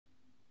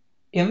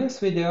In this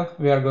video,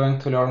 we are going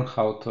to learn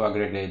how to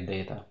aggregate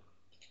data.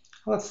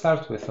 Let's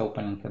start with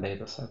opening a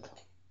dataset.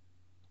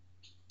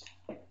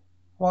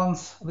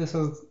 Once this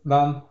is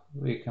done,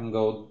 we can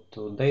go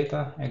to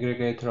Data,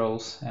 Aggregate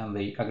Rows, and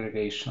the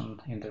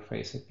Aggregation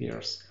interface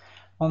appears.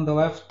 On the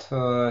left,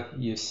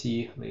 you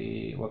see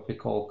what we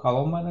call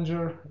Column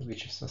Manager,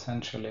 which is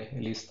essentially a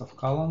list of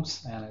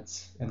columns, and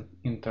it's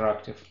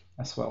interactive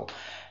as well.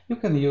 You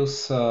can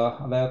use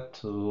that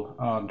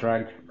to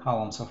drag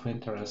columns of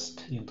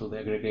interest into the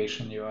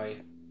aggregation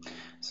UI.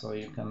 So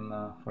you can,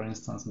 for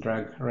instance,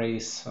 drag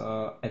race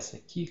as a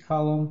key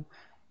column,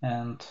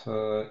 and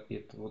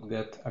it would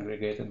get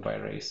aggregated by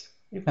race.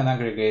 You can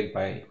aggregate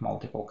by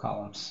multiple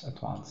columns at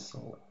once.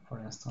 So,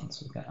 for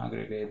instance, you can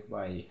aggregate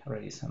by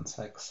race and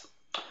sex.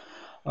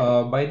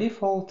 By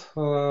default,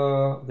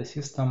 the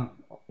system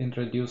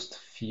introduced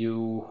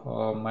few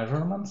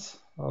measurements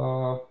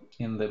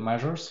in the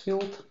measures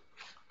field.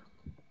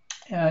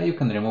 You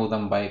can remove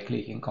them by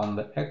clicking on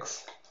the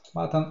X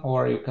button,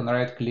 or you can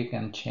right click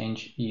and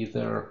change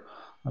either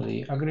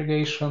the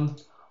aggregation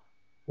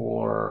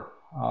or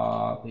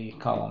the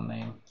column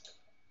name.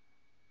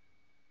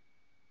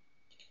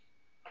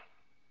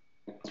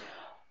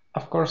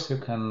 Of course, you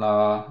can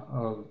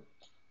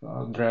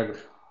drag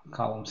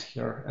columns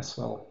here as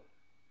well.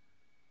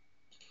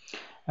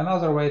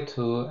 Another way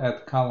to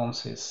add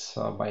columns is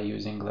by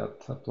using that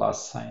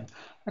plus sign.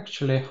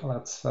 Actually,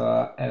 let's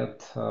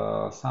add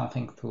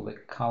something to the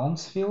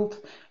columns field,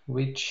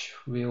 which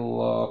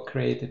will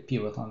create a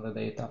pivot on the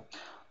data.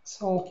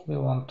 So we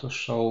want to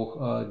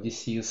show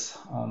disease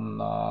on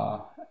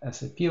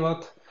as a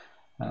pivot,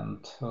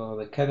 and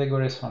the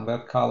categories from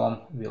that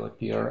column will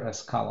appear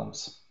as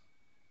columns.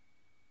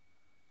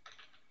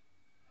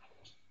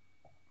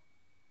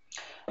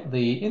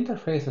 The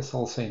interface is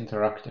also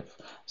interactive,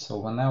 so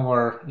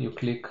whenever you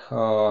click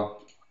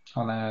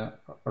on a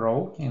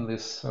row in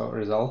this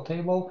result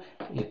table,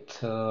 it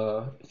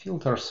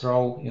filters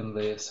row in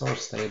the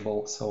source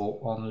table, so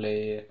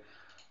only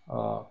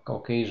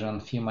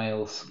Caucasian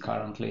females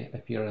currently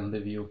appear in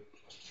the view.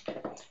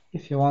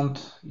 If you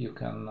want, you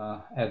can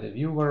add a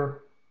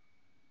viewer,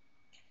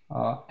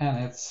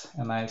 and it's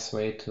a nice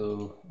way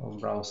to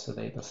browse the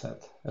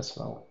dataset as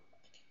well.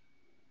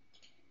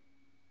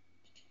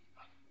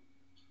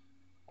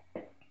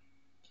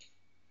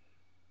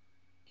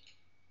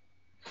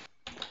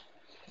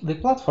 The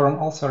platform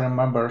also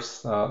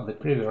remembers the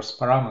previous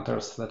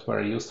parameters that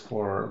were used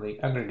for the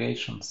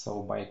aggregation,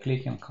 so by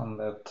clicking on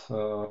that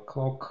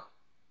clock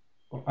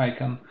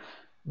icon,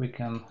 we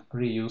can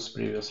reuse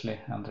previously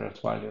entered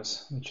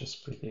values, which is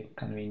pretty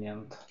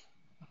convenient.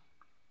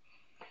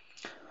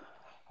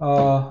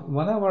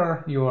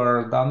 Whenever you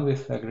are done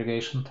with the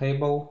aggregation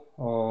table,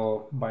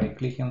 by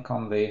clicking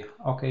on the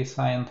OK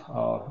sign,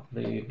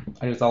 the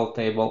result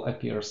table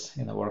appears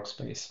in the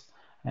workspace,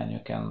 and you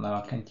can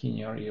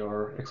continue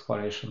your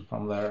exploration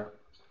from there.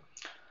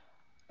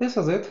 This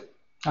is it.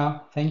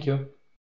 Thank you.